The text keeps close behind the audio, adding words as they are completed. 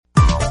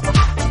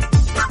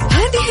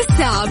هذه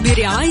الساعة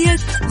برعاية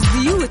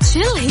زيوت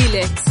شيل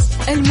هيلكس،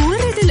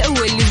 المورد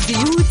الأول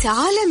للزيوت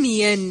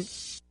عالميا.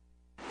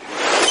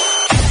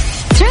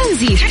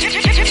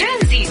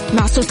 ترانزيت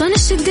مع سلطان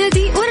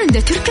الشدادي ورندا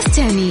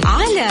تركستاني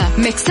على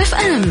ميكس اف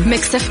ام.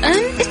 ميكس اف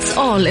ام it's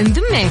all in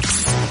the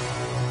mix.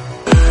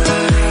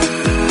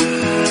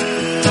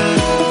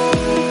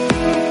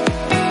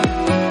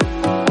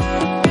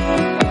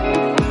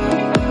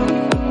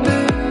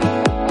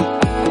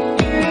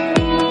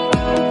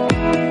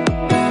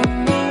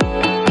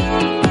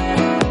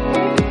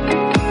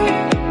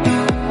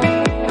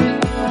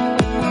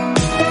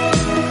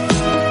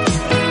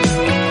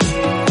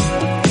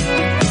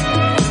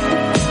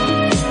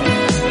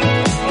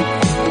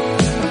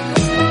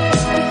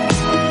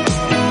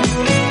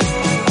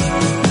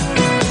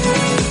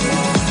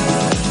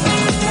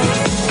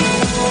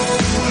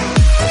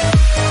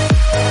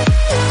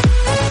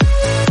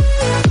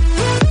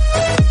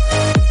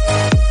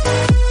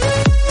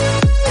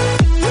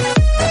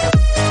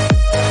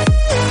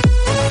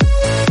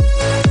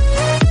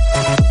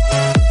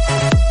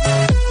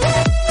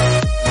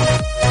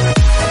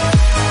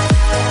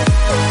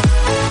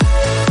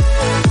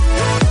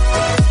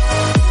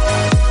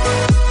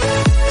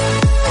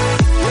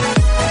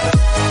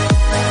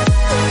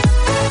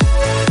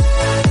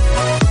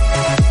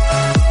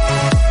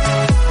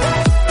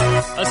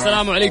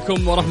 السلام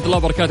عليكم ورحمة الله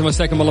وبركاته.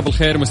 مساكم الله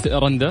بالخير.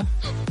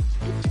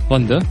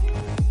 رندا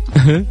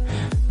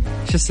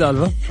شو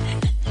السالفة؟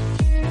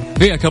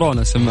 فيها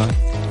كورونا سماها.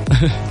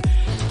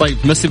 طيب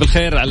مسي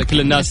بالخير على كل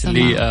الناس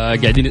اللي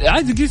قاعدين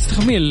عادي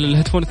تستخدمين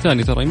الهيدفون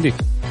الثاني ترى يمديك.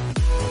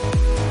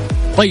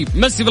 طيب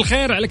مسي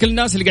بالخير على كل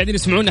الناس اللي قاعدين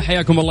يسمعونا.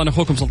 حياكم الله. أنا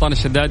أخوكم سلطان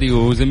الشدادي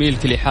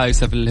وزميلتي اللي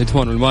حايسة في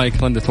الهيدفون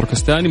والمايك رندا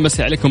تركستاني.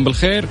 مسي عليكم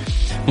بالخير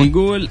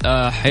ونقول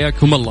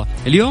حياكم الله.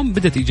 اليوم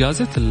بدأت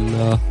إجازة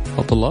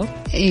الطلاب.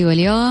 أيوة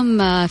اليوم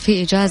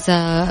في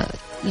إجازة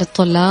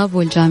للطلاب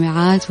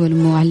والجامعات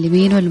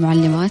والمعلمين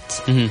والمعلمات.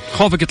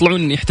 خوفك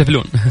يطلعون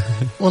يحتفلون.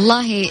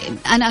 والله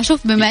أنا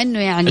أشوف بما أنه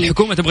يعني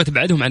الحكومة تبغى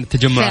تبعدهم عن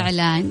التجمع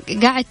فعلا،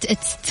 قاعد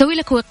تسوي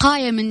لك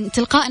وقاية من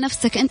تلقاء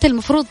نفسك. أنت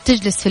المفروض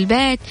تجلس في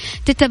البيت،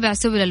 تتبع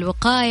سبل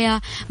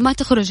الوقاية، ما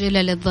تخرج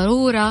إلا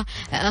للضرورة،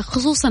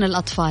 خصوصا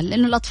الأطفال،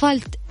 لأنه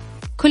الأطفال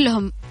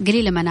كلهم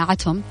قليلة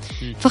مناعتهم.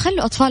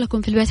 فخلوا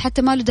أطفالكم في البيت،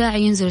 حتى ما له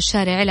داعي ينزل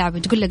الشارع يلعب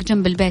وتقول لك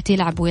جنب البيت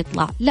يلعب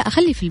ويطلع، لا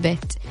خليه في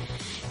البيت،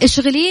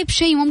 اشغليه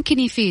بشيء ممكن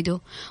يفيده.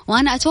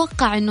 وأنا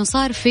أتوقع أنه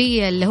صار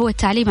في اللي هو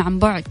التعليم عن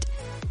بعد.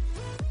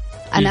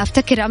 أنا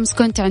أفتكر أمس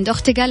كنت عند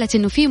أختي قالت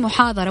أنه في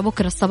محاضرة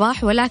بكرة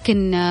الصباح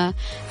ولكن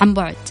عن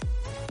بعد.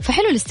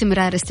 فحلو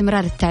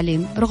استمرار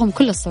التعليم رغم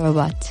كل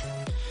الصعوبات.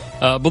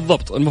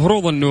 بالضبط.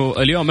 المفروض أنه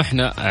اليوم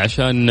إحنا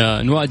عشان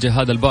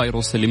نواجه هذا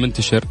الفيروس اللي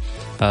منتشر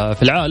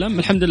في العالم،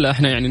 الحمد لله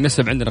إحنا يعني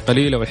النسب عندنا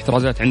قليلة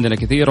والاحترازات عندنا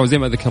كثيرة، وزي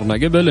ما ذكرنا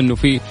قبل أنه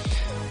في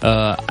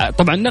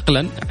طبعا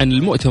نقلا عن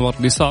المؤتمر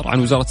اللي صار عن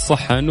وزارة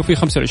الصحة أنه في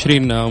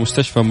 25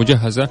 مستشفى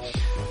مجهزة،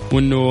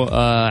 وأنه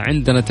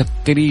عندنا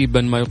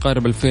تقريبا ما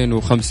يقارب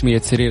 2500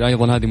 سرير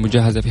أيضا هذه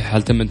مجهزة في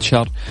حال تم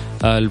انتشار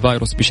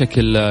الفيروس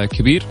بشكل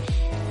كبير.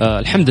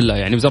 الحمد لله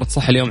يعني وزارة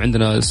الصحة اليوم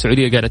عندنا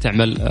السعودية قاعدة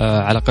تعمل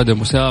على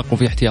قدم وساق،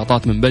 وفي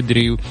احتياطات من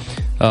بدري،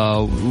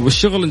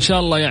 والشغل إن شاء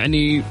الله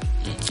يعني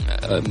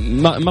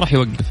ما راح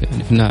يوقف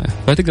يعني في النهاية.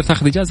 فتقدر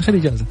تاخذ إجازة خذ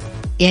إجازة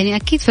يعني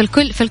أكيد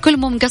فالكل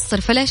مو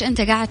مقصر، فليش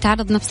أنت قاعد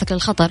تعرض نفسك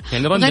للخطر؟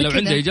 يعني رندا لو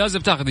عندها إجازة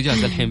بتاخذ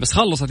إجازة الحين، بس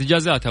خلصت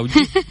إجازاتها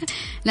وجيت.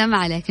 لا ما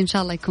عليك إن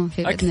شاء الله يكون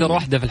في أكثر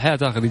واحدة في الحياة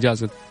تاخذ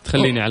إجازة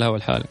تخليني على هوا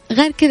الحال.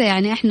 غير كذا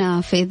يعني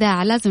إحنا في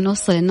إذاعة لازم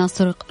نوصل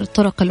للناس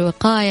طرق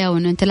الوقاية،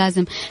 وإنه أنت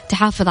لازم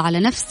تحافظ على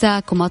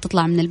نفسك وما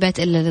تطلع من البيت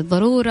إلا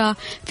للضرورة.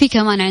 في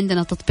كمان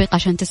عندنا تطبيق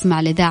عشان تسمع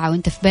الإذاعة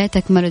وأنت في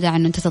بيتك، ما له داعي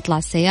إنه أنت تطلع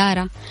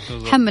السيارة.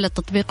 حمل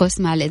التطبيق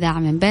واسمع الإذاعة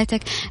من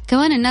بيتك.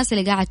 كمان الناس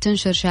اللي قاعد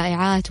تنشر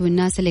شائعات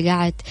والناس اللي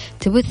قاعد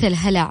تبث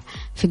الهلع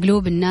في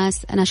قلوب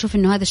الناس، أنا أشوف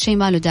إنه هذا الشيء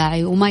ما له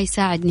داعي وما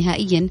يساعد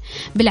نهائيا.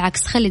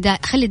 بالعكس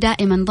خلي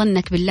دائما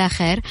ظنك بالله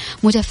خير،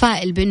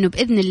 متفائل بأنه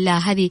بإذن الله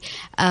هذه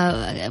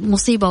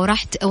مصيبة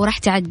وراح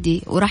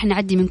تعدي، وراح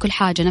نعدي من كل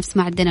حاجة نفس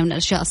ما عدينا من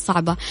الأشياء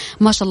الصعبة.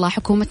 ما شاء الله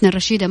حكومتنا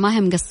الرشيدة ما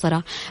هي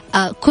مقصرة،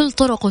 كل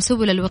طرق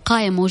وسبل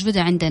الوقاية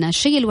موجودة عندنا.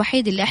 الشيء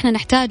الوحيد اللي احنا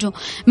نحتاجه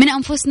من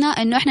أنفسنا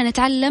إنه احنا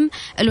نتعلم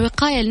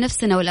الوقاية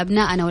لنفسنا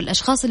والأبنائنا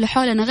والأشخاص اللي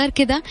حولنا. غير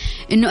كذا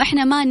إنه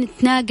احنا ما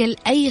نتناقل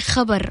أي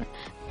خبر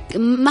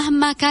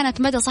مهما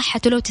كانت مدى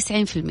صحته لو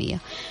 90%،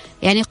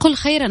 يعني قل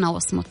خيرا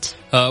واصمت.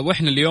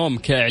 واحنا اليوم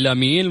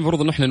كإعلاميين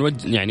المفروض ان احنا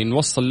يعني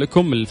نوصل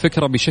لكم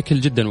الفكرة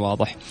بشكل جدا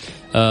واضح.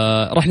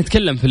 راح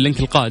نتكلم في اللينك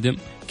القادم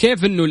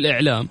كيف انه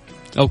الإعلام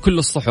او كل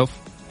الصحف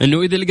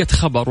انه اذا لقت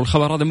خبر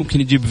والخبر هذا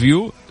ممكن يجيب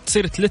فيو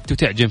تصير تلت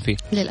وتعجن فيه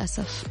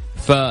للأسف.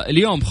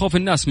 فاليوم خوف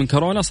الناس من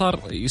كورونا صار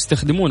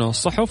يستخدمونه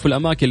الصحف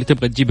والأماكن اللي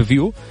تبغى تجيب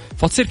فيو،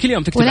 فتصير كل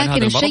يوم تكتب عن هذا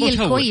المرض. ولكن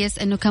الشيء الكويس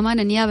أنه كمان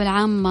النيابة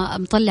العامة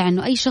مطلع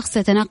أنه أي شخص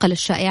يتناقل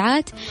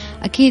الشائعات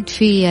أكيد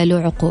في له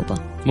عقوبة.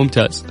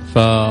 ممتاز.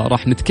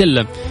 فراح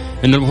نتكلم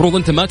إنه المفروض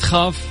أنت ما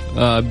تخاف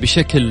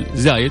بشكل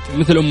زايد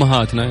مثل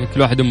أمهاتنا،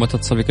 كل واحد أمه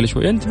تتصل كل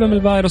شوي انتبه من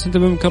الفيروس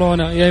انتبه من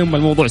كورونا. يا يوم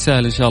الموضوع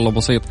سهل إن شاء الله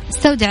بسيط.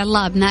 استودع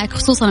الله أبنائك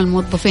خصوصا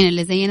الموظفين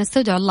اللي زينا،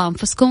 استودع الله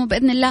أنفسكم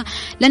وبإذن الله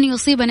لن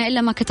يصيبنا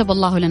إلا ما كتب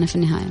الله لنا في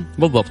النهاية.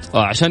 بالضبط.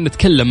 عشان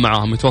نتكلم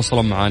معاهم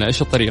يتواصلون معنا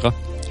إيش الطريقة؟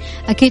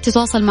 أكيد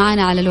تتواصل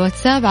معنا على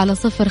الواتساب على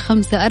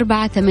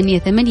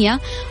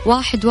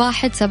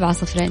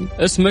 0548811700.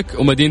 اسمك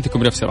ومدينتك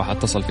وبنفسي راح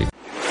أتصل فيك.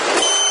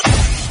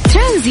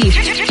 ترانزيت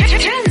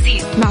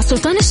مع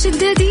سلطان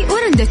الشدادي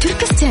ورندا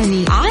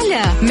تركستاني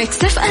على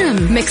ميكس اف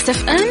ام. ميكس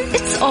اف ام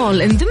it's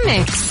all in the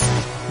mix.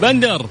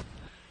 بندر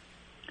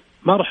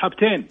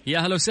مرحبتين، يا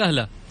هلا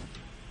وسهلا.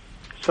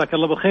 مساك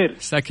الله بالخير.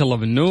 مساك الله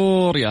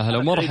بالنور، يا هلا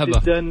ومرحبا.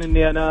 جدا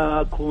اني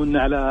انا اكون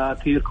على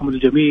اثيركم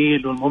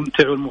الجميل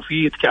والممتع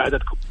والمفيد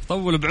كعادتكم.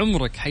 طول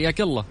بعمرك،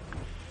 حياك الله.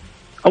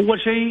 اول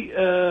شيء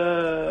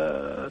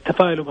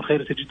تفائلوا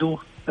بالخير تجدوه.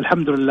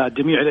 الحمد لله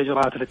جميع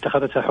الاجراءات اللي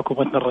اتخذتها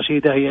حكومتنا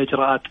الرشيده هي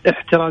اجراءات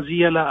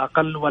احترازيه لا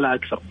اقل ولا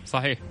اكثر.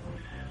 صحيح.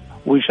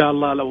 وان شاء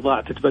الله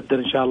الاوضاع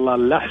تتبدل ان شاء الله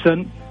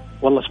للاحسن،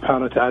 والله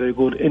سبحانه وتعالى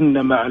يقول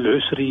ان مع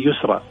العسر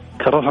يسرا،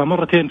 كررها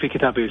مرتين في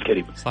كتابه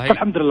الكريم. صحيح.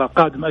 فالحمد لله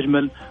قادم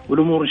أجمل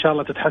والأمور إن شاء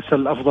الله تتحسن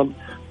الأفضل.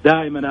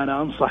 دائما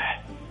أنا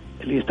أنصح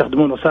اللي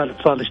يستخدمون وسائل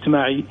الاتصال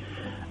الاجتماعي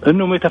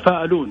أنهم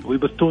يتفائلون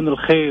ويبثون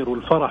الخير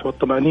والفرح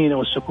والطمأنينة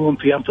والسكون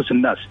في أنفس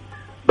الناس.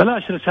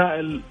 بلاش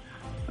رسائل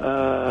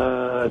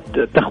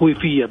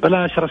تخويفية،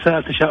 بلاش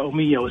رسائل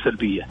تشاؤمية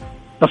وسلبية.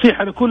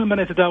 نصيحة لكل من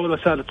يتداول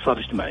وسائل الاتصال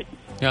الاجتماعي.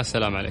 يا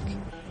سلام عليك.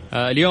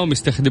 اليوم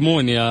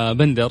يستخدمون يا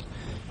بندر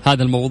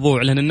هذا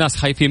الموضوع لأن الناس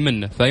خايفين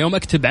منه، فيوم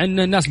أكتب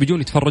عنه الناس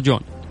بيجون يتفرجون،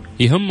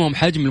 يهمهم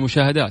حجم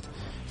المشاهدات،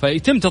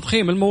 فيتم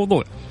تضخيم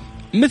الموضوع.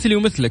 مثلي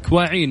ومثلك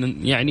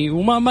واعين يعني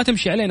وما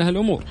تمشي علينا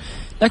هالأمور،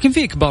 لكن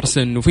في كبار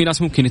سن وفي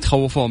ناس ممكن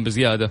يتخوفون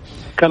بزيادة،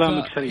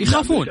 كلامك سليم،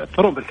 يخافون،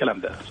 يتأثرون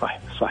بالكلام ده. صح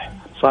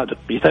صادق،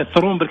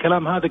 يتأثرون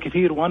بالكلام هذا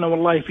كثير. وأنا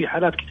والله في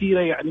حالات كثيرة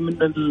يعني من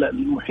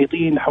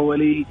المحيطين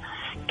حوالي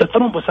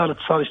يتأثرون بوسائل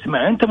الاتصال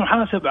الاجتماعي. أنت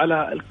محاسب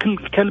على كل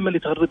كلمة اللي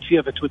تغرد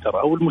فيها في تويتر،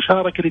 أو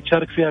المشاركة اللي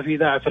تشارك فيها في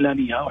إذاعة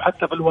فلانية، أو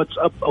حتى في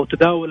الواتساب، أو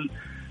تداول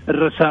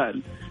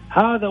الرسائل.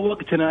 هذا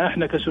وقتنا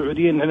إحنا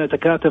كسعوديين إحنا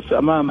نتكاتف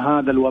أمام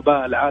هذا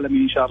الوباء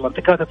العالمي. إن شاء الله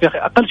نتكاتف يا أخي،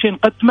 أقل شيء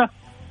نقدمه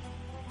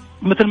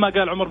مثل ما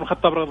قال عمر بن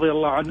الخطاب رضي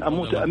الله عنه،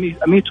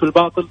 أميت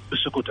الباطل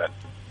بالسكوت عنه.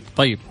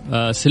 طيب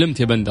سلمت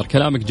يا بندر،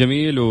 كلامك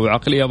جميل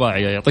وعقلية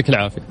واعية، يعطيك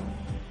العافية.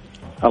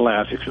 الله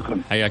يعافيك، شكرا.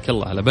 حياك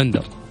الله. على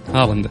بندر.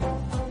 رندا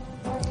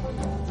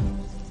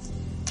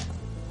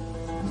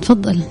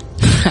تفضل.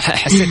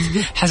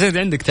 حسيت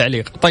عندك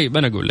تعليق. طيب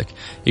أنا أقول لك،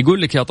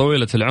 يقول لك يا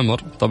طويلة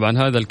العمر، طبعا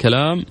هذا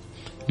الكلام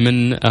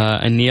من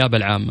النيابة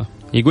العامة،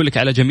 يقول لك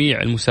على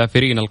جميع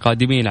المسافرين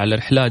القادمين على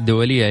رحلات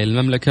دولية إلى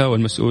المملكة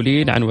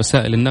والمسؤولين عن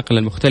وسائل النقل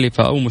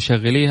المختلفة أو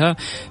مشغليها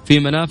في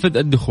منافذ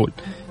الدخول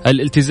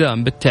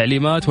الالتزام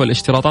بالتعليمات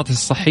والاشتراطات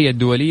الصحية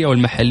الدولية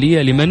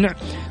والمحلية لمنع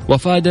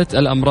وفادة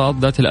الأمراض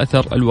ذات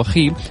الأثر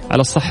الوخيم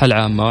على الصحة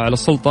العامة، وعلى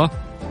السلطة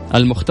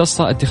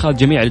المختصة اتخاذ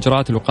جميع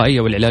الإجراءات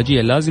الوقائية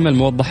والعلاجية اللازمة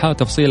الموضحة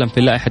تفصيلا في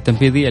اللائحة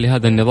التنفيذية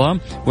لهذا النظام،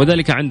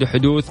 وذلك عند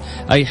حدوث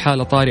أي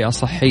حالة طارئة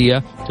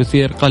صحية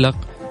تثير قلق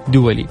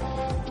دولي.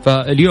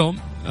 فاليوم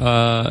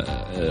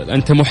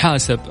أنت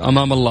محاسب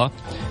أمام الله،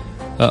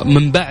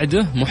 من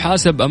بعده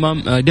محاسب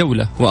أمام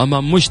دولة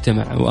وأمام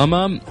مجتمع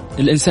وأمام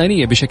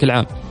الإنسانية بشكل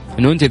عام،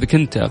 أنه أنت إذا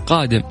كنت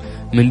قادم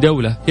من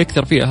دولة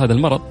يكثر فيها هذا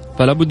المرض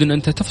فلا بد أن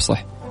أنت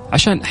تفصح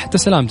عشان حتى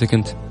سلامتك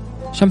أنت،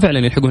 عشان فعلا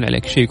يلحقون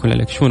عليك شيء يكون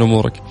عليك شون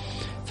أمورك.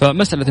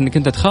 فمسألة أنك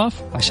أنت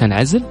تخاف عشان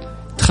عزل،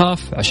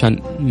 تخاف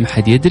عشان ما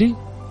حد يدري،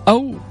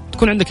 أو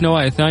تكون عندك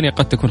نوايا ثانية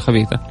قد تكون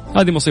خبيثة،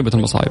 هذه مصيبة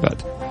المصايب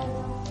بعد.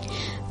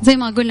 زي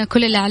ما قلنا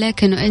كل اللي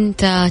عليك انه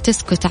انت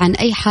تسكت عن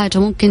اي حاجة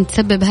ممكن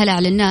تسبب هلع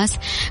للناس.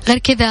 غير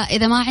كذا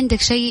اذا ما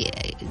عندك شيء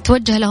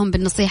توجه لهم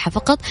بالنصيحة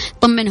فقط،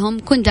 طمنهم،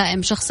 كن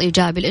دائم شخص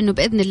ايجابي، لانه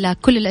باذن الله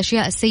كل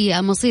الاشياء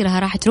السيئة مصيرها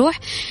راح تروح.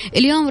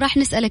 اليوم راح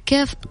نسألك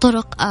كيف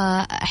طرق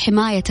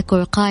حمايتك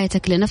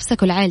ووقايتك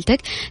لنفسك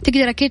ولعائلتك.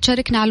 تقدر اكيد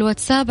تشاركنا على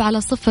الواتساب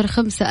على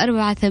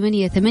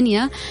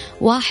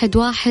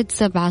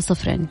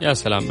 0548811700. يا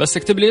سلام، بس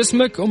اكتب لي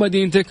اسمك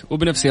ومدينتك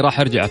وبنفسي راح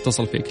ارجع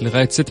اتصل فيك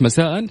لغاية 6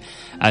 مساء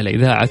على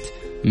إذاعة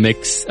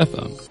ميكس اف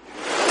ام.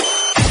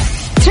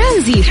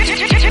 ترانزيت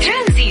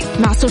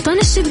مع سلطان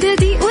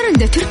الشدادي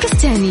ورندا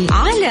تركستاني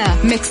على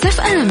ميكس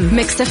اف ام.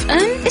 ميكس اف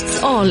ام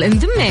it's all in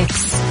the mix.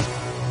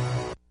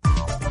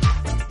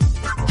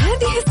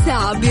 هذه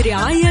الساعة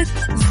برعاية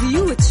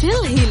زيوت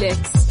شيل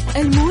هيلكس،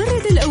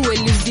 المورد الأول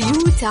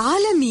للزيوت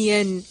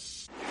عالميا.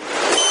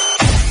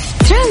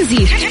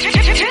 ترانزيت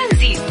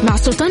مع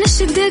سلطان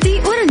الشدادي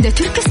ورندا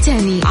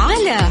تركستاني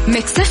على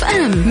ميكس اف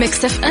ام.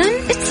 ميكس اف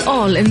ام it's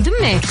all in the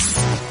mix.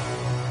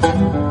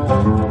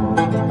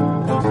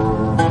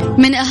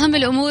 من أهم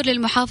الأمور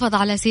للمحافظة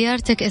على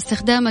سيارتك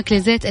استخدامك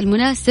للزيت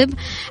المناسب.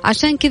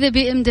 عشان كذا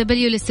BMW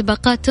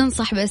للسباقات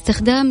تنصح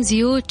باستخدام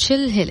زيوت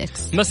شيل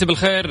هيلكس. مسي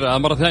بالخير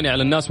مرة ثانية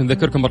على الناس.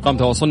 بنذكركم برقم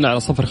تواصلنا على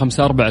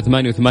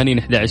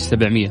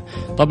 0548811117.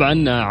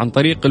 طبعا عن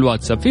طريق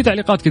الواتساب. في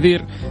تعليقات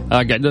كثير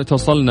قاعدة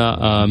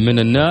توصلنا من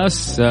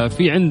الناس.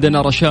 في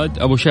عندنا رشاد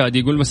أبو شادي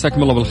يقول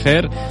مساكم الله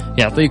بالخير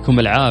يعطيكم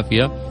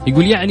العافية.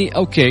 يقول يعني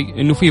أوكي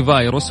إنه في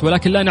فيروس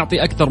ولكن لا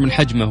نعطي أكثر من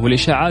حجمه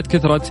والإشاعات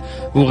كثرت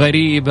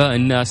وغريبة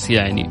الناس.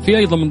 يعني في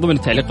أيضا من ضمن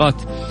التعليقات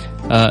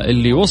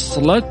اللي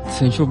وصلت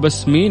نشوف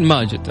بس مين.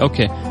 ماجد.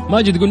 أوكي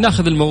ماجد يقول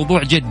ناخذ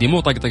الموضوع جدي مو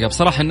طقطقة.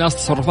 بصراحة الناس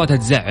تصرفاتها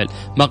تزعل.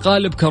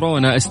 مقالب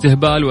كورونا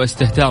استهبال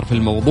واستهتار في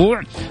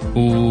الموضوع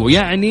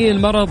ويعني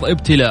المرض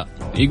ابتلاء.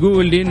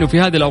 يقول لي إنه في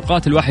هذه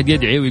الأوقات الواحد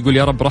يدعي ويقول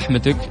يا رب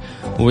رحمتك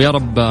ويا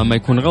رب ما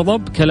يكون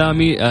غضب.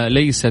 كلامي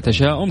ليس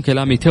تشاؤم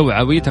كلامي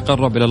توعوي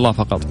تقرب إلى الله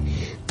فقط.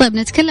 طيب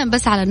نتكلم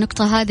بس على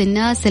النقطة هذه.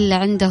 الناس اللي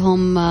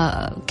عندهم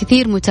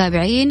كثير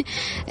متابعين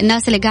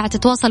الناس اللي قاعدة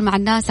تتواصل مع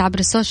الناس عبر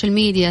السوشيال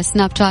ميديا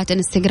سناب شات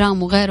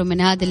انستغرام وغيره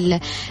من هذه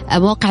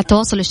مواقع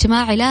التواصل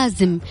الاجتماعي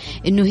لازم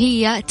إنه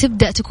هي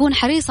تبدأ تكون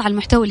حريصة على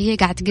المحتوى اللي هي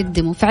قاعدة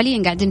تقدمه.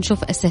 فعليا قاعدين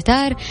نشوف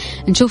استهتار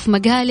نشوف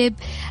مقالب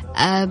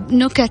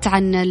نكت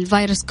عن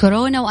الفيروس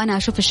كورونا وأنا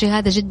أشوف الشيء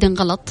هذا جدا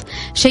غلط.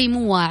 شيء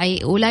مو واعي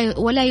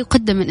ولا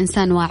يقدم من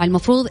إنسان واعي.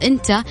 المفروض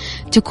أنت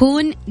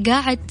تكون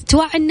قاعد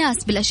توعي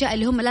الناس بالأشياء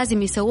اللي هم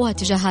لازم يسووها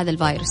تجاه هذا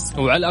الفيروس.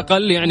 وعلى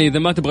الأقل يعني إذا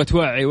ما تبغى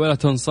توعي ولا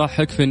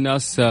تنصحك في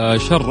الناس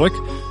شرك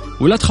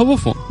ولا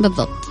تخوفهم.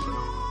 بالضبط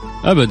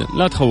أبدا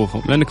لا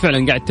تخوفهم لأنك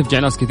فعلا قاعد تفجع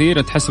ناس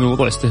كثير تحسب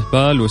الموضوع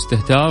استهبال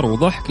واستهتار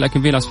وضحك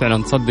لكن في ناس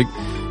فعلا تصدق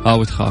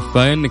أو تخاف.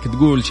 فإنك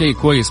تقول شيء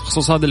كويس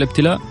بخصوص هذا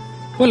الابتلاء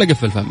ولا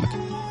قفل فمك.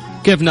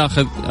 كيف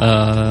ناخذ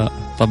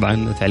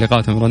طبعا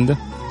تعليقاتهم رندا؟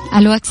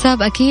 على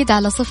الواتساب أكيد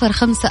على 0548811700.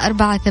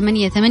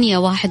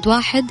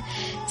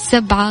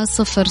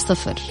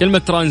 كلمة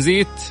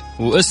ترانزيت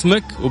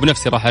واسمك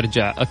وبنفسي راح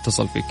أرجع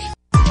أتصل فيك.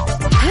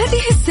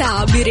 هذه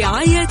الساعة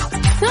برعاية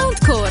ساوند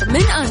كور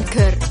من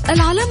أنكر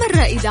العلامة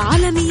الرائدة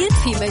عالميا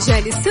في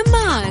مجال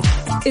السماعات.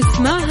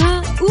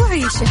 اسمعها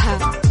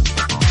وعيشها.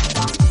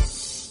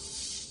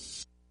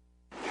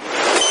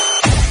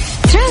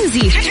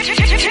 ترانزيت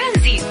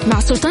مع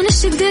سلطان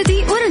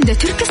الشدادي ورندا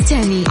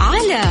تركستاني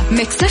على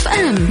ميكس اف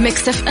ام.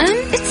 ميكس اف ام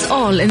it's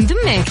all in the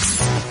mix.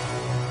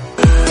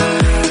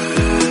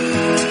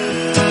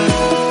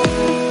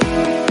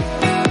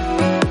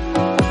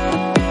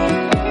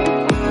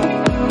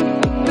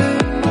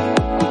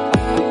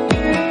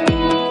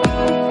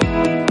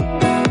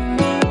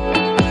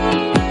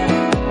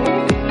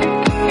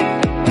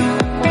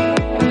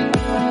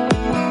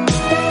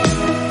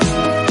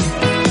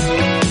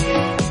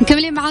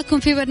 معكم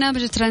في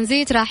برنامج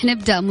ترانزيت. راح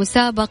نبدأ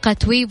مسابقة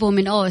ويفو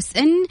من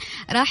OSN.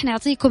 راح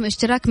نعطيكم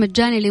اشتراك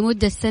مجاني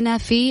لمدة سنة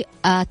في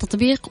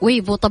تطبيق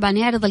ويفو. طبعا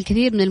يعرض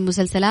الكثير من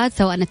المسلسلات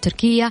سواء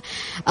التركية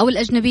أو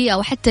الأجنبية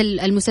أو حتى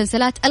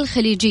المسلسلات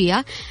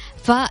الخليجية.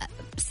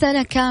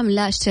 سنة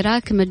كاملة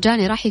اشتراك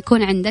مجاني راح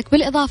يكون عندك.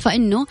 بالإضافة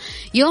أنه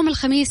يوم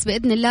الخميس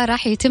بإذن الله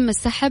راح يتم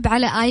السحب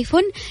على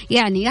آيفون.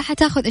 يعني يا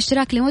حتاخذ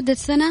اشتراك لمدة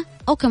سنة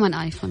أو كمان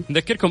آيفون.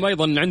 نذكركم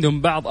أيضا أن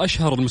عندهم بعض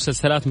أشهر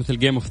المسلسلات مثل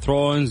جيم اوف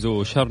ثرونز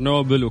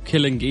وشارنوبل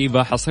وكيلينج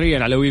إيفا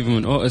حصريا على ويفو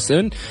من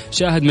OSN.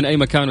 شاهد من أي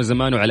مكان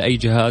وزمان وعلى أي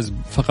جهاز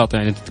فقط.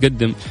 يعني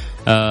تتقدم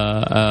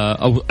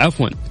أو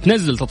عفوا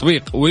تنزل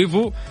تطبيق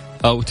ويفو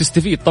أو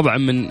تستفيد طبعا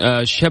من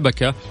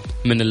الشبكة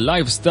من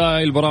اللايف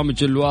ستايل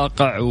برامج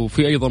الواقع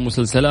وفي أيضا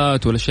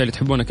مسلسلات والأشياء اللي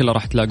تحبونها كلها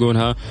راح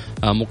تلاقونها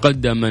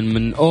مقدما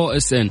من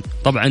OSN.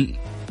 طبعا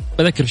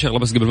بذكر شغلة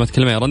بس قبل ما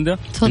أتكلم يا رندا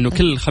إنه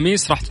كل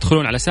خميس راح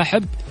تدخلون على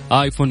سحب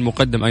آيفون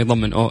مقدم أيضا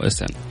من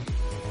OSN.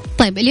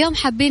 طيب اليوم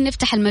حابين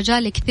نفتح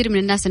المجال لكثير من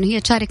الناس انه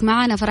هي تشارك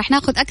معنا فراح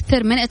ناخذ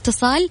اكثر من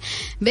اتصال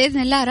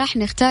باذن الله. راح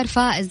نختار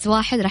فائز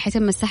واحد راح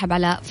يتم السحب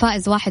على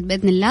فائز واحد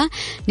باذن الله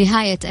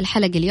نهايه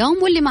الحلقه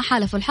اليوم. واللي ما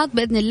حالفوا الحظ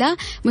باذن الله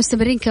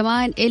مستمرين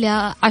كمان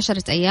الى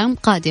 10 ايام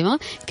قادمه.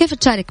 كيف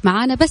تشارك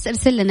معنا؟ بس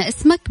ارسل لنا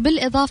اسمك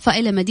بالاضافه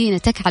الى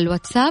مدينتك على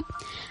الواتساب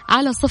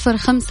على 0548811700.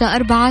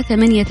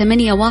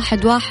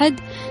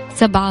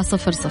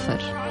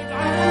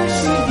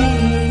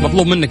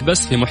 مطلوب منك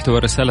بس في محتوى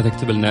الرسالة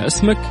تكتب لنا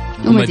اسمك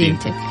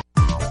ومدينتك.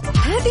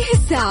 هذه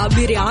الساعة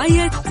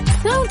برعاية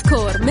ساوند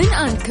كور من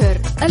أنكر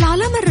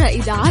العلامة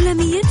الرائدة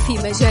عالميا في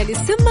مجال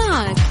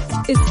السماعات.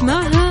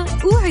 اسمعها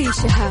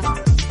وعيشها.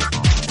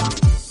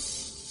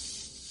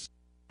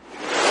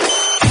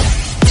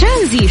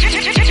 ترانزيت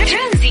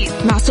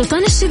مع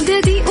سلطان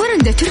الشدادي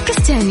ورندا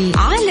تركستاني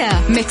على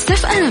ميكس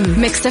اف ام.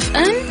 ميكس اف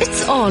ام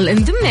it's all in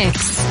the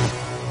mix.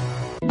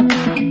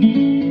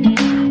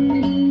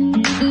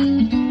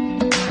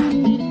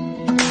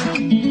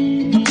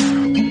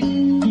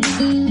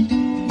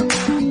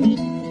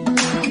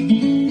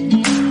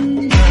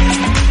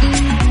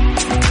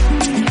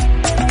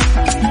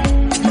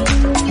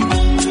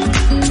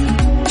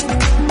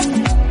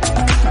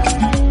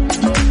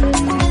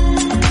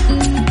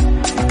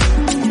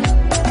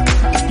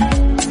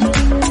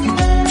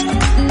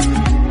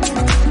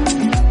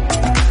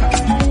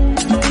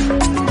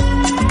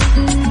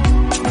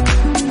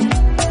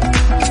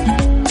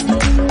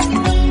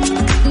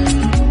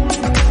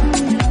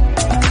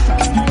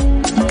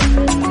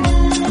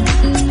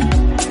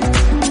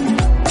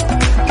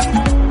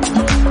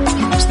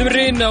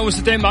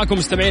 ومستمعين معكم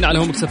مستمعين على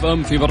مكس اف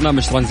ام في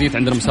برنامج ترانزيت.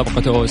 عندنا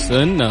مسابقة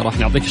OSN راح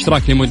نعطيك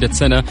اشتراك لمدة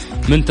سنة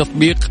من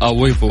تطبيق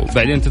ويفو،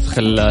 بعدين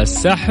تدخل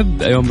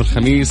السحب يوم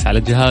الخميس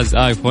على جهاز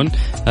آيفون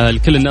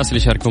لكل الناس اللي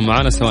يشاركون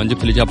معنا سواء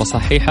جبت الإجابة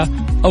صحيحة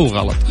أو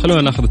غلط.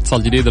 خلونا ناخذ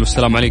اتصال جديد.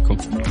 والسلام عليكم.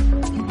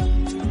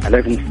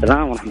 عليكم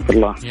السلام ورحمة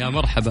الله. يا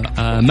مرحبا.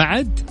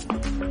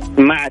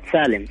 معد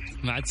سالم.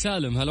 معد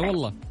سالم، هلا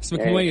والله،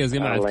 اسمك مميز يا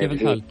معد. كيف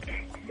الحال؟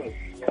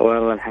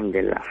 والله الحمد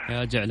لله.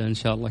 يا جعله إن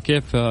شاء الله.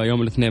 كيف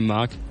يوم الاثنين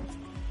معك؟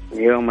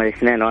 يوم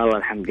الاثنين والله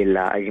الحمد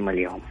لله أجمل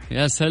يوم.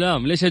 يا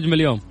سلام، ليش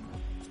أجمل يوم؟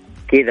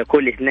 كذا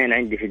كل اثنين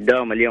عندي في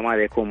الدوام، اليوم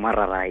هذا يكون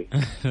مرة رايق.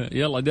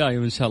 يلا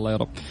دايم إن شاء الله يا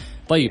رب.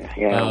 طيب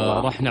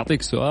راح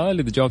نعطيك سؤال،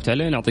 إذا جاوبت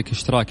عليه نعطيك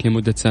اشتراك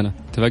لمدة سنة.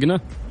 اتفقنا؟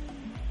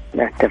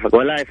 اتفق.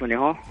 والآيفون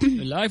اهو.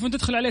 الآيفون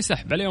تدخل عليه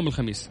سحب على يوم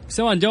الخميس،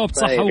 سواء جاوبت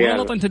صح طيب أو يلا.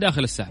 غلط أنت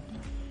داخل السحب.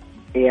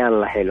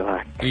 يلا حلو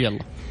هات. يلا.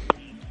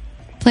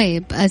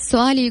 طيب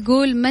السؤال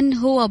يقول من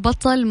هو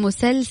بطل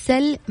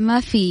مسلسل ما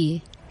فيه؟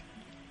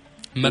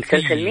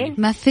 مسلسل مين؟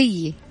 ما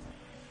فيه.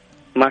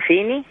 ما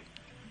فيني؟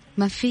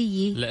 ما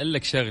فيه.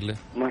 لقلك شغلة.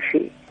 ما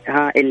في.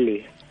 ها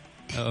اللي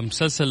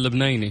مسلسل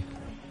لبناني.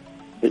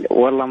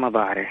 والله ما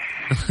بعرف.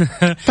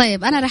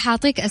 طيب أنا راح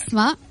أعطيك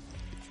أسماء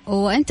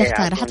وأنت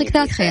اختار. راح أعطيك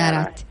 3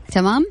 خيارات.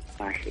 تمام؟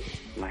 ماشي.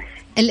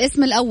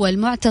 الاسم الأول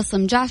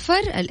معتصم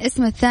جعفر،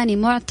 الاسم الثاني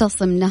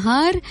معتصم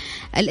نهار،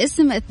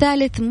 الاسم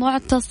الثالث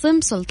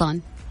معتصم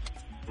سلطان.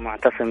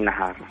 معتصم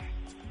نهار.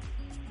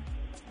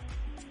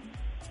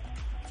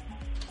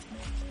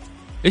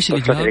 إيش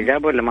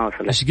الإجابة ولا ما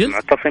وصلت؟ إيش قلت؟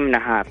 معتصم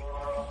نهار.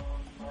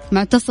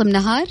 معتصم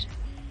نهار؟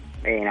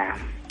 اي نعم.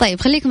 طيب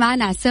خليك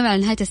معنا على السمع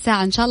لنهاية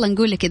الساعة إن شاء الله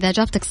نقول لك إذا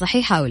إجابتك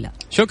صحيحة أو لا.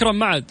 شكرا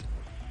معد.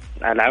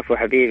 العفو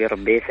حبيبي،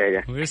 ربي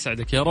يسعدك.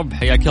 ويسعدك يا رب،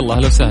 حياك الله،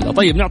 أهلا وسهلا.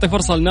 طيب نعطي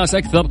فرصة للناس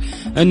أكثر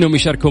أنهم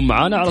يشاركون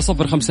معنا على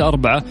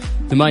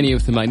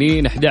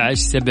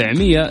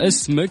 0548811700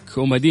 اسمك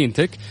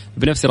ومدينتك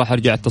بنفسي راح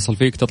أرجع أتصل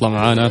فيك تطلع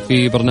معنا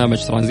في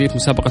برنامج ترانزيت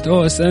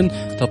مسابقة OSN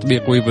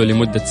تطبيق ويفو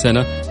لمدة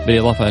سنة،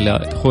 بالإضافة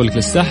إلى دخولك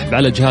للسحب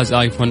على جهاز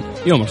آيفون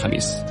يوم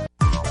الخميس.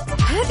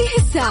 هذه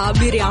الساعة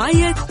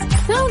برعاية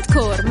ساوند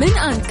كور من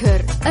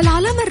أنكر،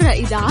 العلامة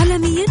الرائدة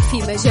عالميا في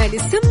مجال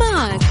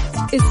السماعات.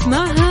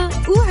 اسمعها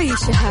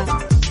وعيشها.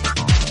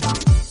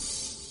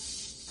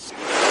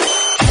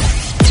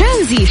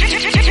 ترانزيت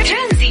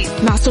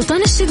مع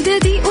سلطان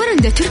الشدادي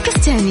ورندا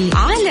تركستاني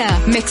على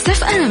ميكس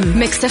اف ام.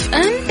 ميكس اف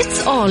ام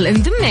it's all in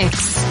the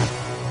mix.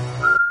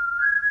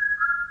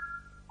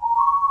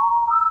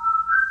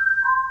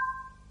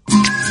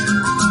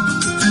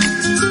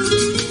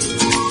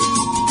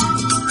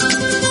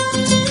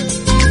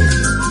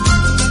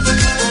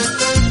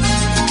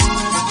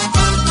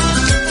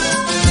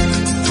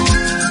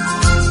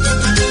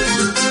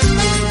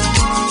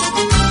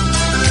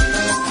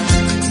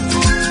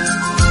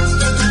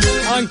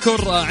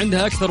 أنكر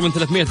عندها أكثر من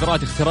 300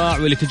 براءة اختراع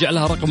واللي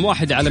تجعلها رقم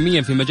 1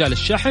 عالميا في مجال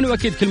الشحن،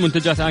 وأكيد كل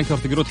منتجات أنكر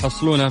تقدرون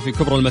تحصلونها في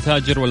كبرى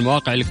المتاجر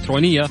والمواقع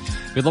الإلكترونية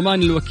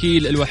بضمان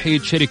الوكيل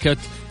الوحيد شركة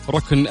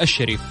ركن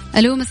الشريف.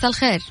 ألو مساء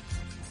الخير.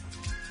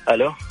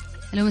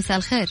 ألو مساء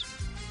الخير.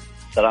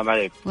 السلام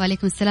عليكم.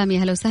 وعليكم السلام،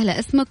 يا هلا وسهلا.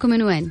 اسمك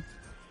ومن وين؟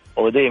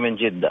 وديع من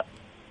جدة.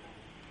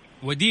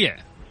 وديع،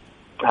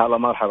 هلا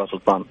مرحبا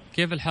سلطان.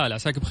 كيف الحال؟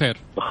 عساك بخير؟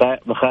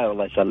 بخير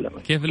الله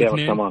يسلمك. كيف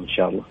الاثنين؟ تمام إن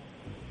شاء الله.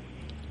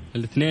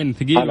 الاثنين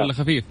ثقيل ولا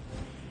خفيف؟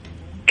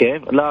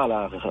 كيف؟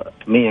 لا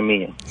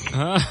 100.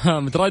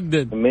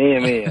 متردد.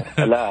 100.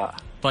 لا.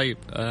 طيب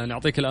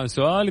نعطيك الآن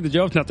سؤال، إذا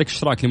جاوبت نعطيك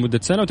اشتراك لمدة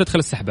سنة وتدخل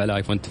السحب على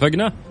آيفون.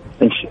 اتفقنا؟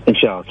 إن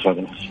شاء الله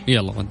اتفقنا.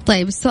 يلا غد.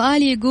 طيب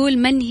السؤال يقول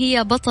من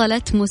هي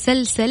بطلة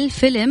مسلسل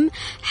فيلم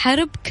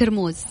حرب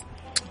كرموز؟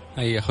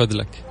 أي خذ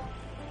لك.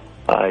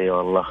 أي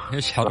والله.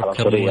 إيش حرب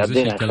كرموز؟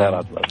 إيش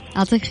الكلام؟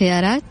 أعطيك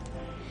خيارات.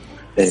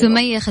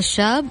 سمية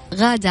خشاب،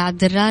 غادة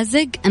عبد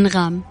الرازق،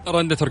 أنغام.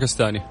 رندة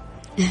تركستاني.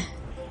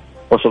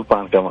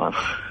 وسلطان كمان.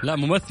 لا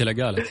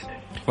ممثلة قالت.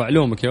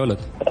 وعلومك يا ولد.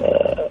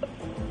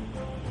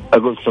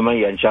 أقول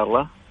سمية إن شاء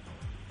الله.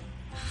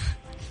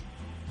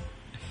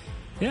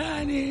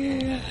 يعني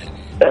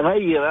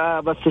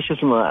هي بس إيش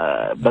اسمه،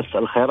 بس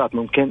الخيارات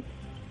ممكن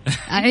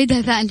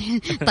أعيدها ثاني.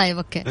 طيب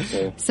أوكي.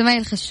 سمية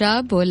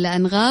الخشاب ولا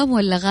أنغام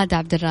ولا غادة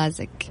عبد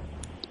الرازق؟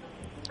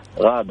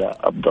 غادة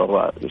عبد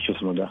الرازق. شو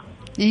اسمه ده؟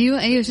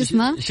 أيوة شو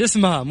اسمها؟ شو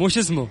اسمها مو شو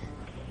اسمه.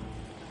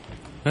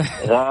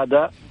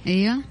 غادة.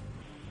 أيوة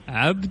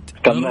عبد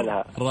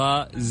كملها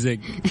رازق.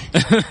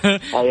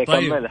 هيا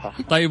كملها.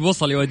 طيب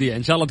وصل يا وديع،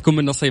 إن شاء الله تكون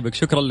من نصيبك.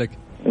 شكرا لك.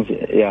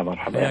 يا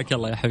مرحبا. حياك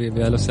الله يا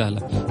حبيبي، أهلا وسهلا.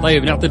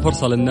 طيب نعطي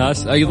فرصة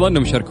للناس أيضا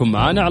أنهم يشاركون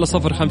معنا على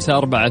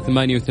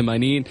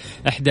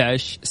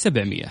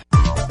 0548811700.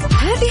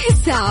 هذه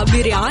الساعة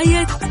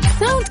برعاية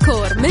ساوند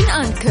كور من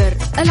أنكر،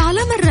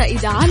 العلامة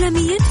الرائدة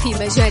عالميا في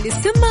مجال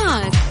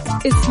السماعات.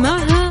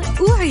 اسمعها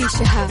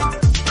وعيشها.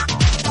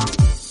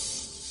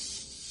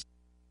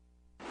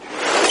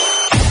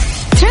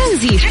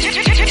 ترانزيت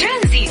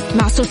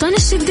مع سلطان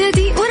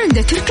الشدادي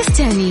ورندا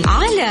تركستاني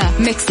على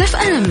ميكس اف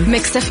ام.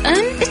 ميكس اف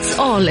ام it's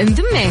all in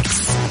the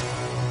mix.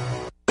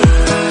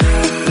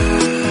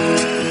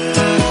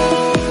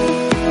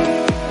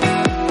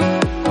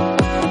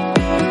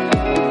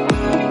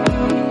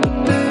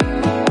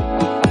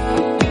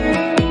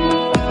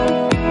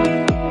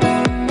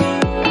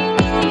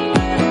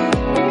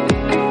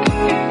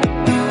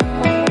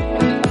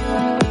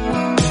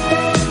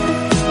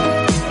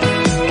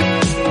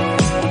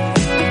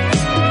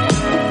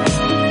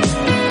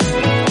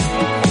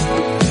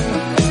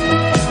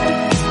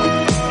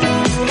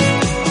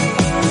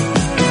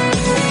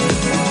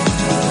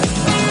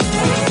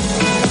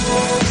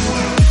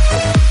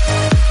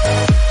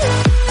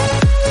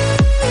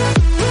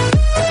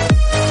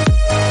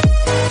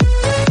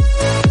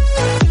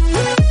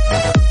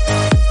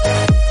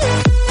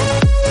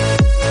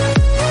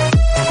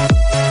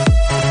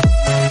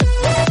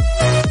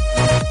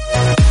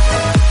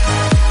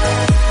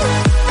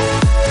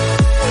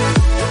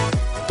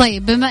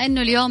 طيب بما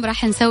أنه اليوم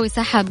راح نسوي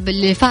سحب،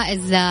 اللي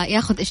فائز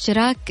ياخذ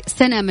اشتراك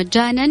سنة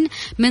مجانا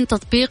من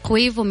تطبيق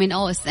ويفو من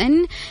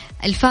OSN.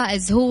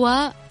 الفائز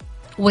هو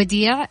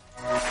وديع.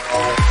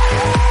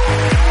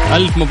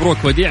 ألف مبروك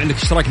وديع، عندك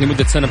اشتراك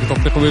لمدة سنة في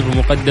تطبيق ويفو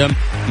مقدم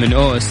من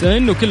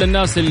OSN. وكل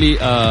الناس اللي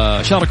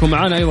شاركوا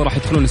معنا أيضا راح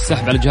يدخلون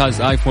السحب على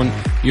جهاز آيفون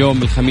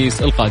يوم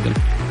الخميس القادم.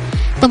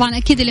 طبعا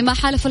أكيد اللي ما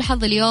حالف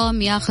الحظ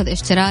اليوم ياخذ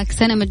اشتراك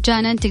سنة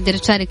مجانا. تقدر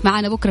تشارك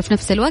معنا بكرة في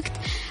نفس الوقت،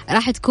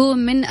 راح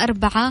تكون من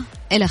 4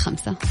 إلى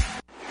 5.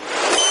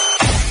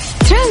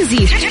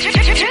 ترانزيت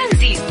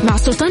مع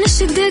سلطان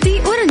الشدادي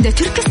ورندا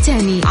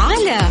تركستاني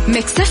على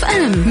ميكس اف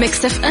ام.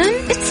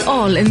 It's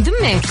all in the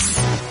mix.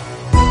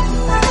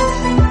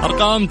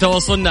 أرقام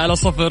تواصلنا على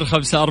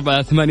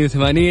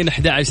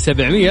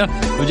 0548811700.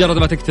 مجرد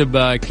ما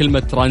تكتب كلمة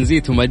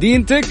ترانزيت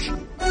ومدينتك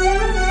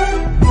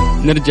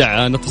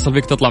نرجع نتصل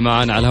بك، تطلع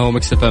معنا على هوا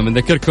ميكس اف ام.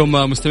 نذكركم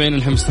مستمعين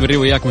نحن مستمرين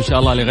وياكم إن شاء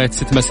الله لغاية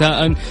 6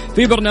 مساء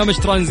في برنامج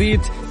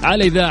ترانزيت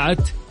على إذاعة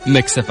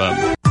ميكس اف ام.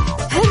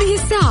 هذه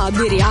الساعة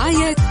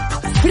برعاية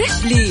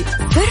فريشلي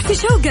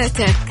فرف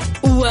شوقاتك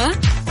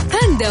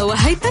وباندا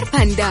وهيبر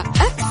باندا.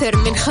 أكثر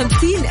من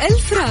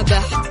 50,000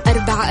 رابح،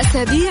 4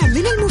 أسابيع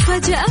من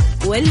المفاجأة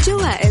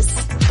والجوائز.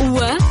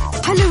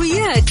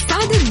 وحلويات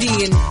سعد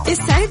الدين،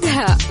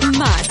 اسعدها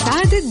مع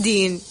سعد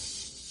الدين.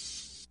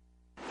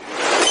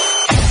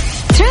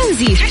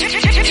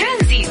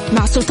 ترانزيت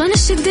مع سلطان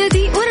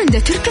الشدادي ورندا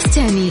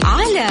تركستاني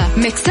على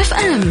ميكس اف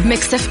ام.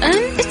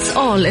 It's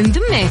all in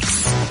the mix.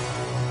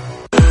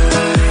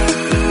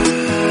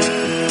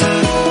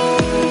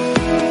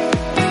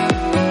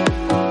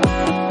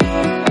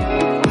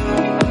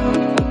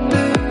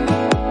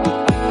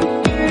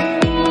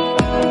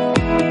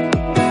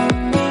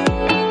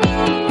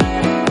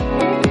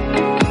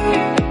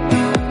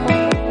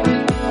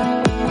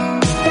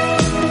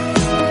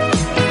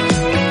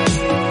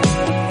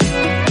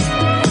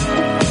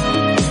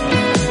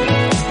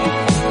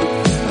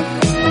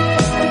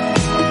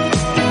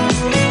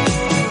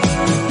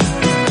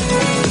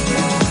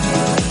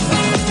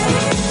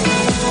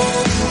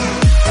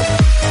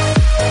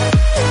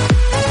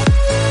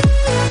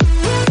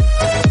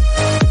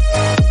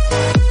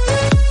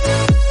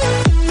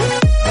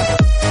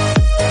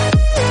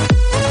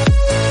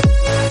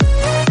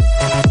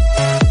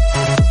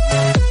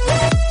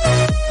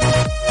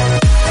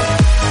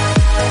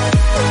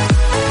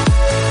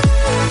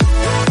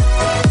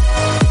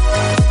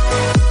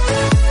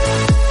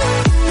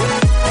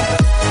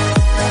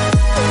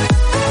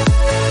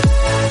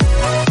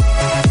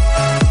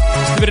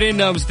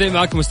 مستمعين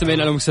معكم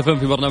مستمعين على ميكس اف ام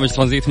في برنامج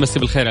ترانزيت. مسي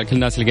بالخير على كل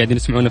الناس اللي قاعدين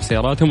يسمعونا في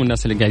سياراتهم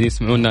والناس اللي قاعدين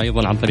يسمعونا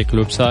ايضا عن طريق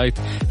الويب سايت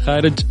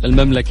خارج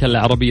المملكه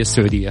العربيه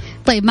السعوديه.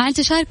 طيب مع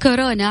انتشار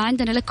كورونا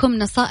عندنا لكم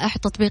نصائح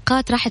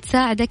وتطبيقات راح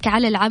تساعدك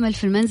على العمل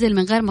في المنزل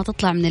من غير ما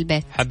تطلع من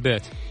البيت.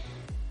 حبيت.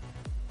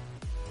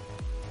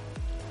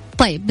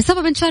 طيب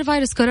بسبب انتشار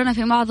فيروس كورونا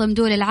في معظم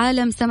دول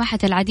العالم،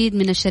 سمحت العديد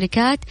من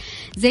الشركات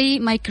زي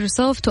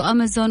مايكروسوفت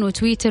وأمازون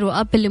وتويتر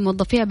وأبل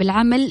لموظفيها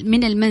بالعمل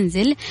من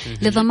المنزل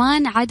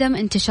لضمان عدم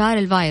انتشار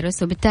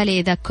الفيروس. وبالتالي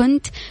إذا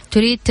كنت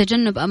تريد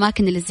تجنب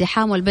أماكن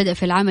الازدحام والبدء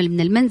في العمل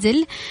من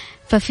المنزل،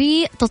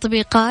 ففي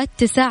تطبيقات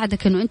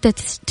تساعدك أنه أنت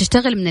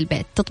تشتغل من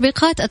البيت.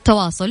 تطبيقات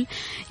التواصل،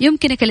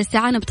 يمكنك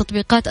الاستعانة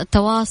بتطبيقات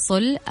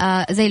التواصل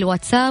زي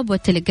الواتساب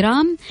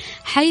والتليجرام،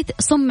 حيث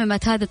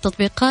صممت هذه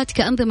التطبيقات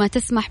كأنظمة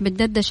تسمح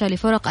بالدردشة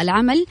لفرق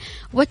العمل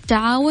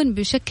والتعاون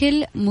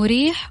بشكل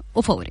مريح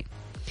وفوري.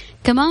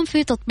 كمان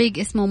في تطبيق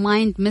اسمه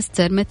مايند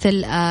مستر،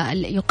 مثل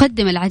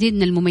يقدم العديد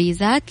من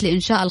المميزات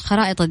لإنشاء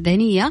الخرائط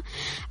الذهنية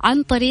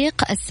عن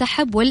طريق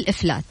السحب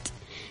والإفلات.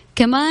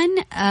 كمان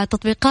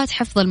تطبيقات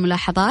حفظ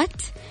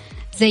الملاحظات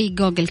زي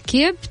جوجل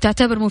كيب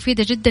تعتبر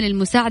مفيدة جدا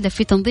للمساعدة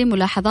في تنظيم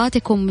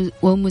ملاحظاتك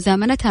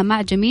ومزامنتها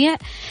مع جميع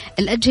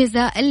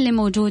الأجهزة اللي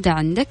موجودة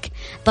عندك.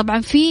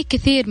 طبعا في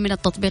كثير من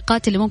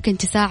التطبيقات اللي ممكن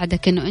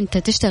تساعدك أنه أنت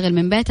تشتغل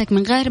من بيتك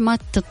من غير ما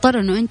تضطر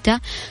أنه أنت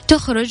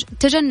تخرج،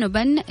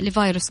 تجنبا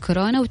لفيروس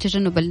كورونا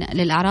وتجنبا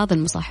للأعراض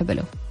المصاحبة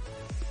له.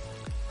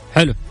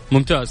 حلو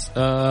ممتاز.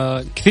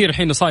 كثير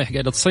الحين نصايح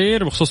قاعدة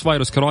تصير بخصوص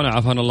فيروس كورونا،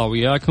 عافانا الله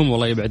وياكم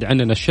والله يبعد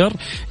عننا الشر.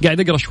 قاعد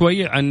أقرأ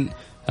شوي عن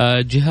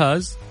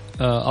جهاز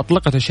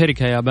أطلقته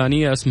شركة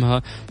يابانية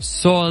اسمها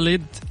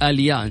سوليد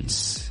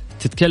أليانس.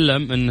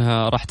 تتكلم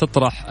أنها راح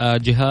تطرح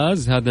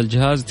جهاز، هذا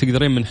الجهاز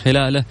تقدرين من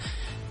خلاله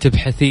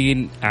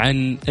تبحثين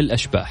عن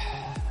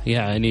الأشباح،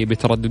 يعني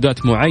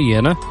بترددات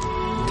معينة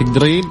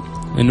تقدرين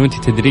أنه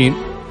أنت تدرين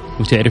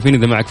وتعرفين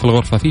إذا معك في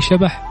الغرفة في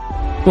شبح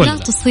ولا لا.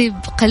 تصيب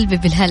قلبي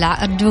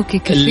بالهلع، أرجوك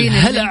كفينا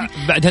الهلع.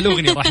 بعد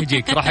هالأغنية راح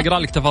يجيك، راح أقرأ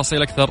لك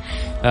تفاصيل أكثر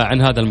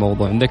عن هذا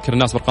الموضوع. نذكر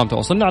الناس برقم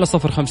تواصلنا على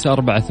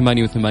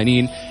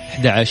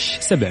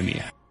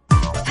 0548811700.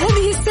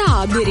 هذه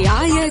الساعة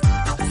برعاية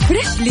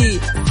فريشلي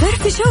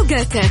فرف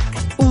شوقاتك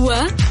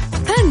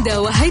وباندا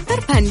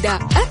وهيبر باندا.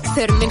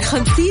 أكثر من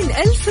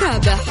 50,000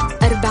 رابح،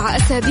 4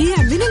 أسابيع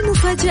من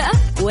المفاجأة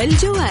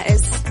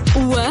والجوائز.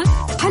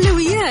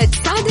 وحلويات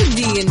سعد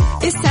الدين،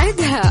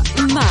 اسعدها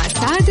مع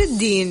سعد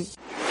الدين.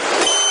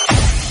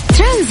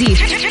 ترانزيت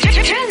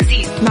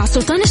مع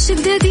سلطان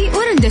الشدادي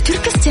ورندا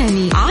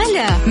تركستاني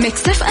على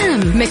ميكس اف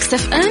ام. ميكس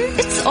اف ام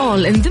it's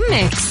all in the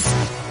mix.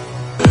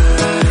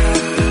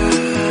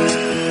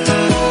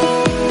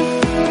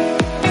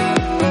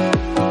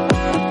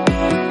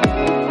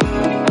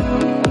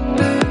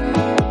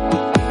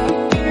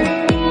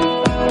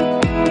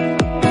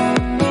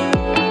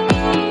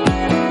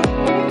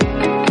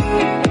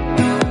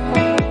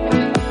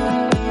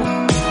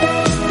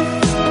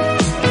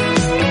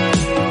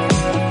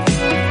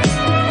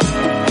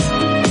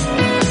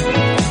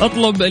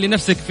 اطلب اللي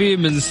نفسك فيه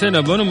من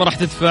سينابون وما راح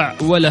تدفع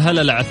ولا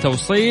هللة على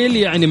التوصيل،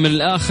 يعني من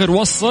الآخر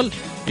وصل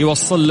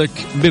يوصل لك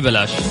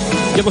ببلاش.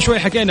 قبل شوي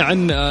حكينا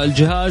عن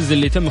الجهاز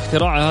اللي تم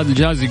اختراعه. هذا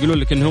الجهاز يقولون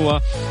لك إن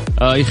هو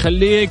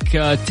يخليك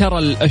ترى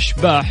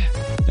الأشباح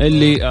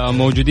اللي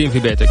موجودين في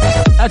بيتك.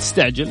 لا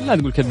تستعجل، لا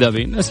تقول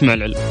كذابين، اسمع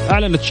العلم.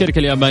 أعلنت الشركة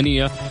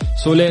اليابانية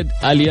سوليد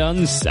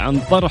أليانس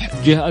عن طرح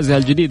جهازها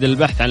الجديد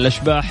للبحث عن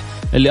الأشباح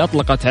اللي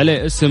أطلقت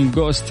عليه اسم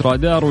جوست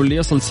رادار، واللي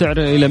يصل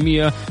سعره إلى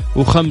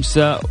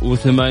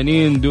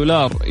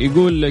 $185.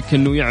 يقول لك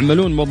أنه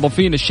يعملون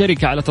موظفين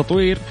الشركة على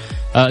تطوير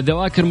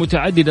ذواكر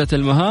متعددة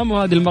المهام،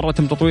 وهذه المرة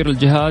تم تطوير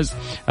الجهاز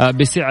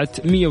بسعة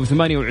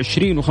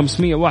 128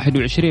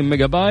 و521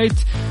 ميجا بايت.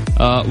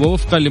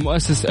 ووفقا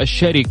لمؤسس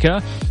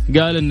الشركة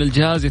قال أن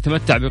الجهاز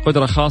يتمتع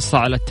بقدرة خاصة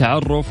على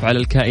التعرف على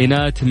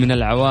الكائنات من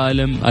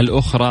العوالم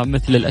الأخرى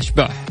مثل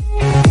الأشباح.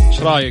 إيش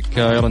رأيك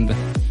يا رندا؟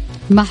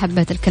 ما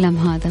حبيت الكلام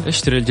هذا.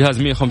 اشتري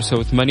الجهاز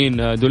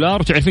 $185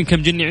 وتعرفين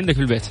كم جني عندك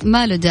في البيت.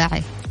 ما له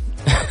داعي.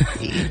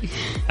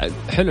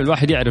 حلو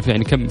الواحد يعرف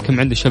يعني كم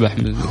عنده شبح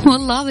من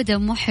والله أبدا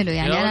مو حلو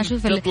يعني. أنا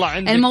أشوف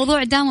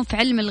الموضوع دامه في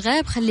علم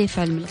الغيب خليه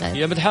في علم الغيب.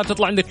 يا بتحاول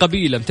تطلع عندك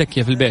قبيلة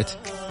متكية في البيت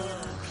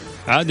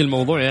عادي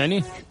الموضوع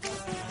يعني.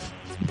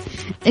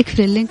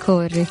 اكفر اللينك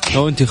ووريك.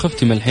 لو انت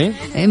خفتي من الحين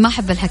ما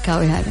احب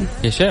الحكاوي هذه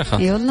يا شيخة.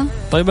 اي والله.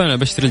 طيب انا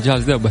بشتري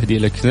الجهاز ده وبهدي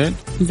لك.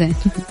 زين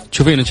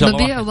تشوفين ان شاء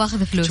الله ببيع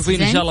وباخذ فلوس.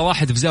 تشوفين ان شاء الله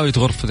واحد بزاوية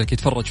غرفتك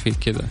يتفرج فيك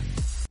كذا.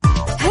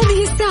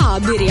 هذه الساعة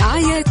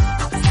برعاية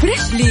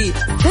فريشلي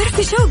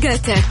فرف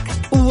شوقاتك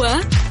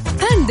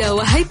وباندا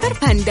وهيبر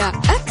باندا.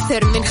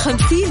 أكثر من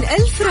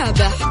 50,000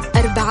 رابح،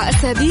 4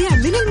 أسابيع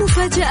من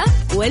المفاجأة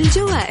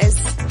والجوائز.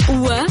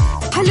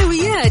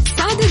 وحلويات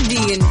سعد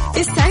الدين،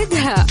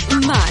 اسعدها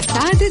مع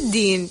سعد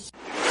الدين.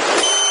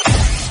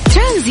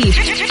 ترانزيت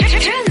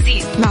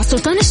مع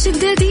سلطان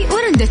الشدادي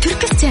ورندا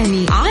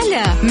تركستاني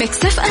على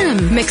ميكس اف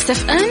ام. ميكس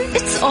اف ام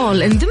it's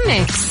all in the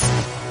mix.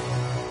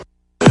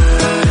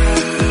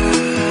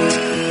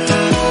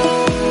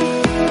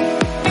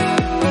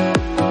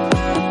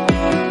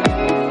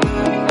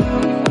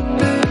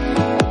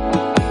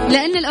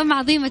 لأن الأم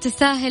عظيمة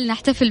تستاهل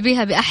نحتفل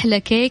بها بأحلى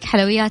كيك.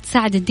 حلويات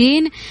سعد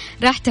الدين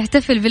راح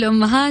تحتفل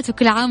بالأمهات،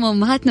 وكل عام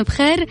وأمهاتنا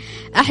بخير.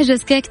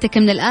 أحجز كيكتك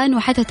من الآن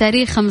وحتى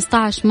تاريخ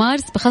 15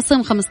 مارس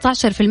بخصم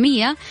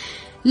 15%.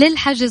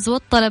 للحجز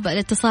والطلب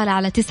الاتصال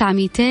على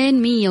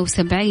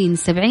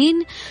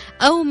 900-170-70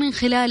 أو من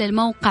خلال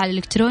الموقع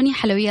الإلكتروني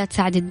حلويات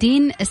سعد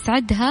الدين.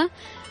 اسعدها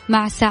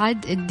مع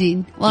سعد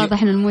الدين.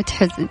 واضح إنه الموت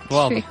حزن.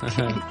 واضح.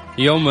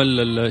 يوم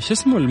شو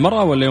اسمه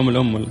المرأة ولا يوم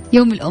الأم ولا؟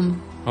 يوم الأم.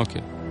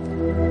 أوكي.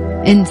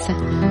 انسى.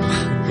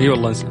 اي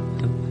والله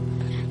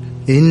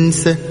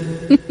انسى.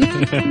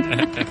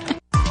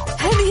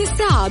 هذه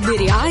الساعة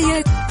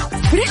برعاية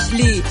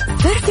فريشلي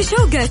فرف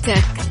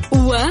شوقاتك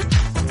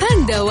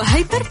وباندا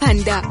وهيبر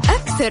باندا.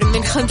 أكثر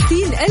من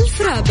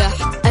 50,000 رابح،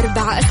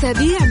 4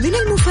 أسابيع من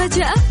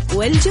المفاجأة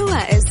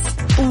والجوائز.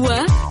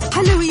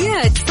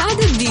 وحلويات سعد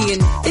الدين،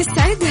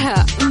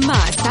 اسعدها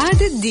مع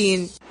سعد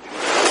الدين.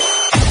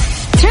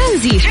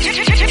 ترانزيت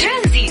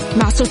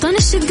مع سلطان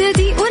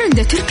الشدادي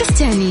ورندا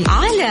تركستاني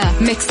على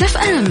ميكس اف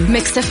ام.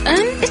 ميكس اف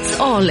ام it's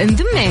all in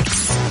the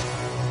mix.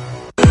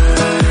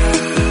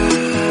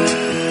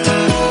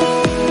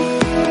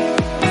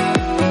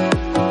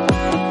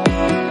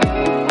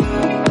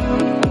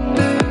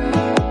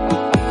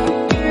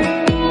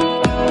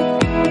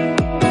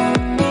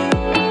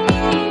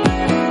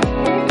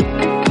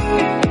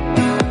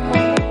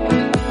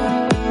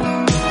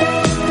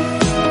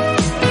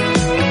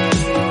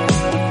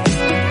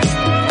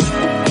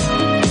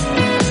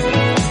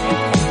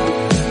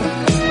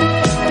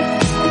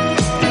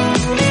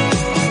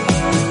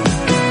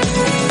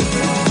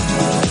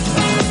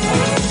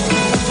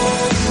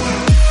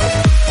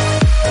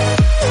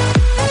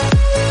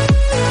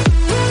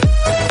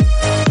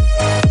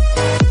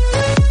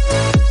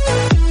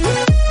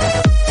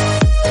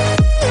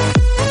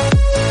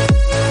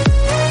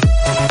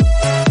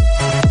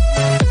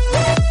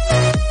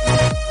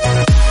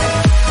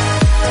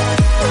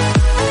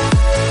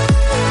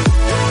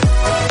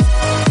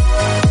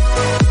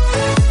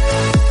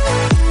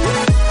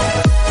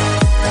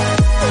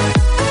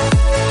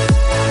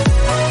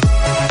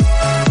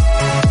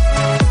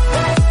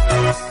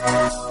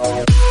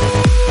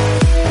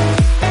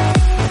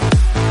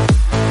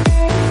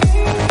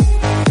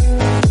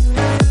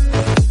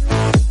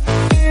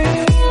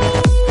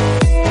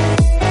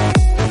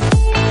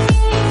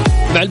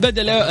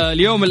 بدأ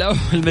اليوم الأول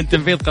من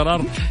تنفيذ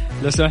قرار.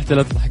 لو سمحت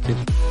لا تضحكين.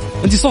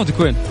 أنت صوتك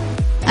وين؟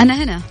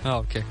 أنا هنا.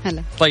 أوكي.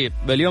 هلا. طيب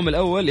اليوم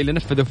الأول اللي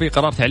نفذوا فيه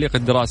قرار تعليق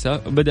الدراسة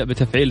بدأ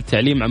بتفعيل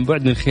التعليم عن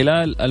بعد من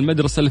خلال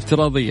المدرسة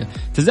الافتراضية.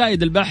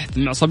 تزايد البحث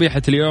مع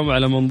صبيحة اليوم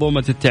على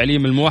منظومة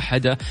التعليم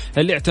الموحدة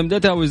اللي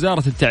اعتمدتها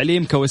وزارة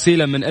التعليم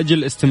كوسيلة من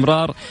أجل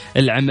استمرار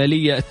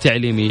العملية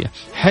التعليمية،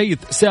 حيث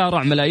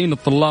سارع ملايين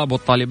الطلاب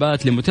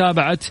والطالبات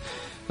لمتابعة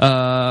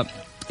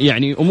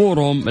يعني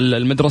أمورهم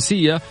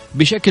المدرسية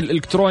بشكل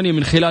إلكتروني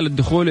من خلال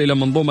الدخول إلى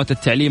منظومة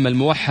التعليم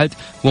الموحد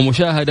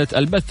ومشاهدة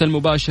البث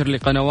المباشر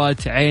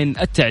لقنوات عين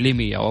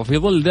التعليمية. وفي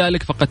ظل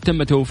ذلك فقد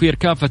تم توفير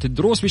كافة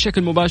الدروس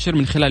بشكل مباشر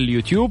من خلال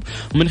اليوتيوب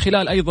ومن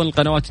خلال أيضا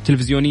القنوات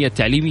التلفزيونية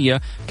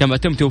التعليمية، كما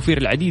تم توفير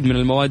العديد من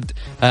المواد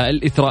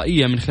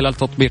الإثرائية من خلال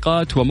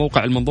تطبيقات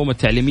وموقع المنظومة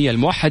التعليمية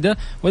الموحدة،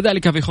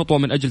 وذلك في خطوة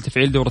من أجل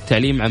تفعيل دور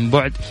التعليم عن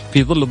بعد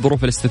في ظل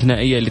الظروف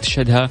الاستثنائية اللي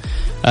تشهدها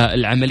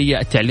العملية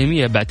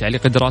التعليمية بعد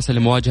تعليق الدراسة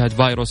لمواجهة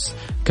فيروس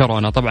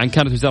كورونا. طبعا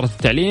كانت وزارة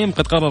التعليم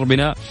قد قرر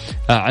بناء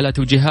على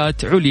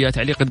توجيهات عليا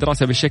تعليق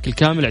الدراسة بالشكل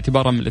كامل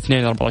اعتبارا من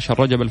الاثنين 14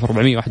 رجب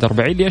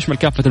 1441 ليشمل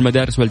كافة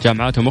المدارس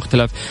والجامعات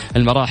ومختلف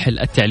المراحل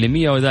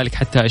التعليمية، وذلك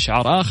حتى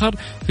إشعار آخر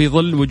في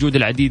ظل وجود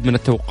العديد من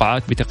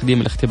التوقعات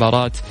بتقديم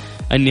الاختبارات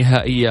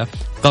النهائية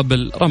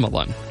قبل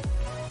رمضان.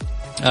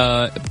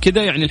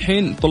 بكذا يعني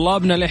الحين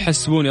طلابنا لا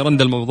يحسبون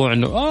يرند الموضوع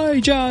انه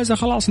إجازة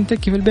خلاص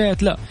نتكي في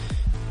البيت، لا،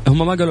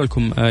 هم ما قالوا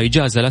لكم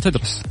إجازة لا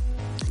تدرس،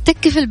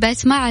 تكي في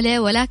البيت ما عليه،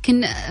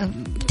 ولكن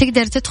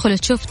تقدر تدخل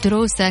تشوف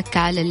دروسك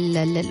على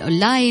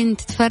الأونلاين،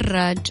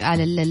 تتفرج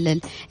على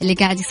اللي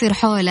قاعد يصير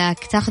حولك،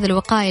 تاخذ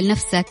الوقاية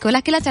لنفسك،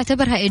 ولكن لا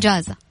تعتبرها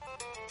إجازة.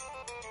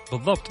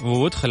 بالضبط.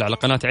 وادخل على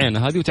قناة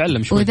عينه هذه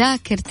وتعلم شوي،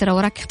 وذاكر ترى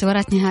وراك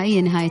اختبارات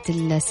نهائية نهاية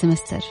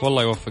السمستر.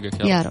 والله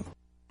يوفقك يا رب.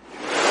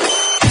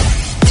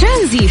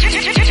 ترانزيت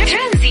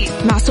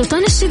مع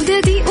سلطان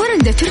الشدادي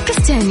ورندا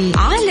تركستاني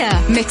على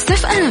ميكس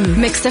اف ام.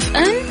 ميكس اف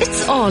ام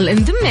it's all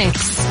in the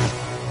mix.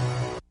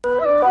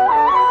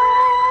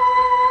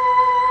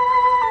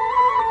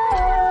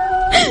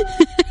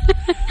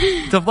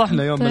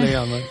 تفضحنا يوم من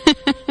الأيام.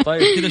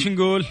 طيب كذا شو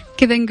نقول؟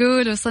 كذا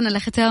نقول وصلنا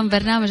لختام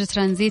برنامج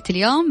ترانزيت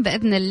اليوم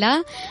بإذن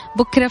الله.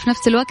 بكرة في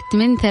نفس الوقت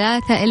من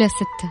 3 إلى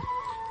 6.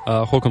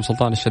 أخوكم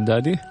سلطان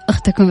الشدادي،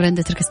 أختكم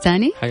رندة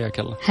تركستاني. حياك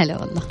الله.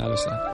 هلا والله. أهلا وسهلا.